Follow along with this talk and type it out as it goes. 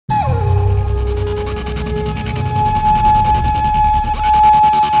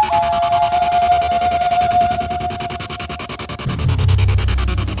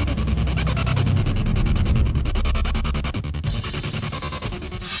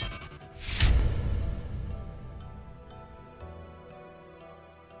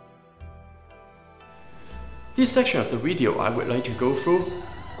This section of the video, I would like to go through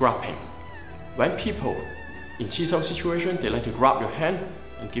grabbing. When people in Chi Sau situation, they like to grab your hand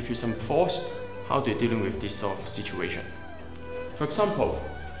and give you some force, how they're dealing with this sort of situation. For example,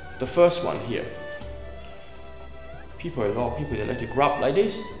 the first one here. A lot of people, they like to grab like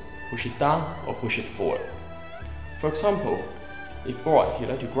this, push it down or push it forward. For example, if bored, he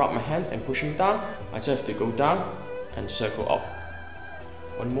like to grab my hand and push him down, I just have to go down and circle up.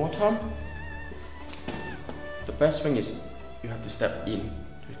 One more time. The best thing is you have to step in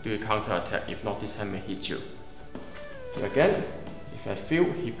to do a counter attack, if not this hand may hit you. So again, if I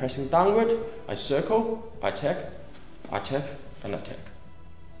feel he pressing downward, I circle, attack, attack and attack.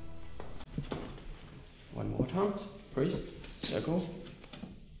 One more time, please, circle.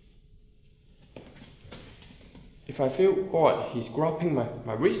 If I feel bored, he's grabbing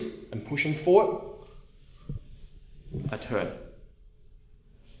my wrist and pushing forward, I turn.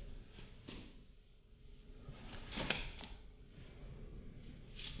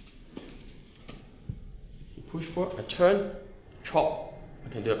 He push forward, I turn, chop. I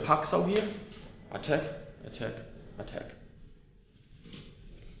can do a Chi Sau here, attack, attack, attack.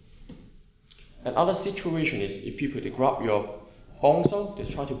 Another situation is if people they grab your bong, they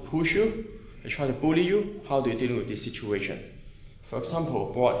try to push you, they try to bully you, how do you deal with this situation? For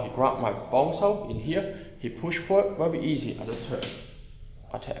example, board, he grabbed my bong in here, he pushed forward, very easy, I just turn,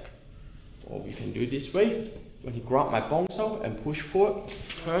 attack. Or we can do it this way, when he grabbed my bong and push forward,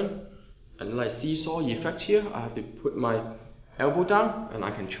 turn, and like seesaw effect here, I have to put my elbow down and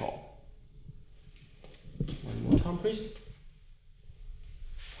I can chop. One more time please.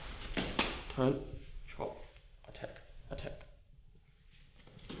 Turn, chop, attack, attack.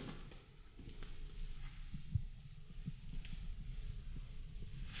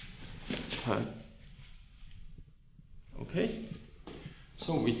 Turn. Okay.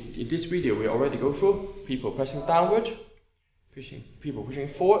 So in this video we already go through people pressing downward, people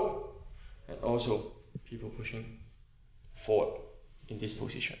pushing forward, and also people pushing forward in this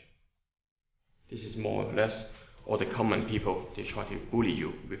position. This is more or less all the common people, they try to bully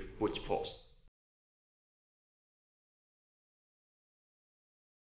you with brute force.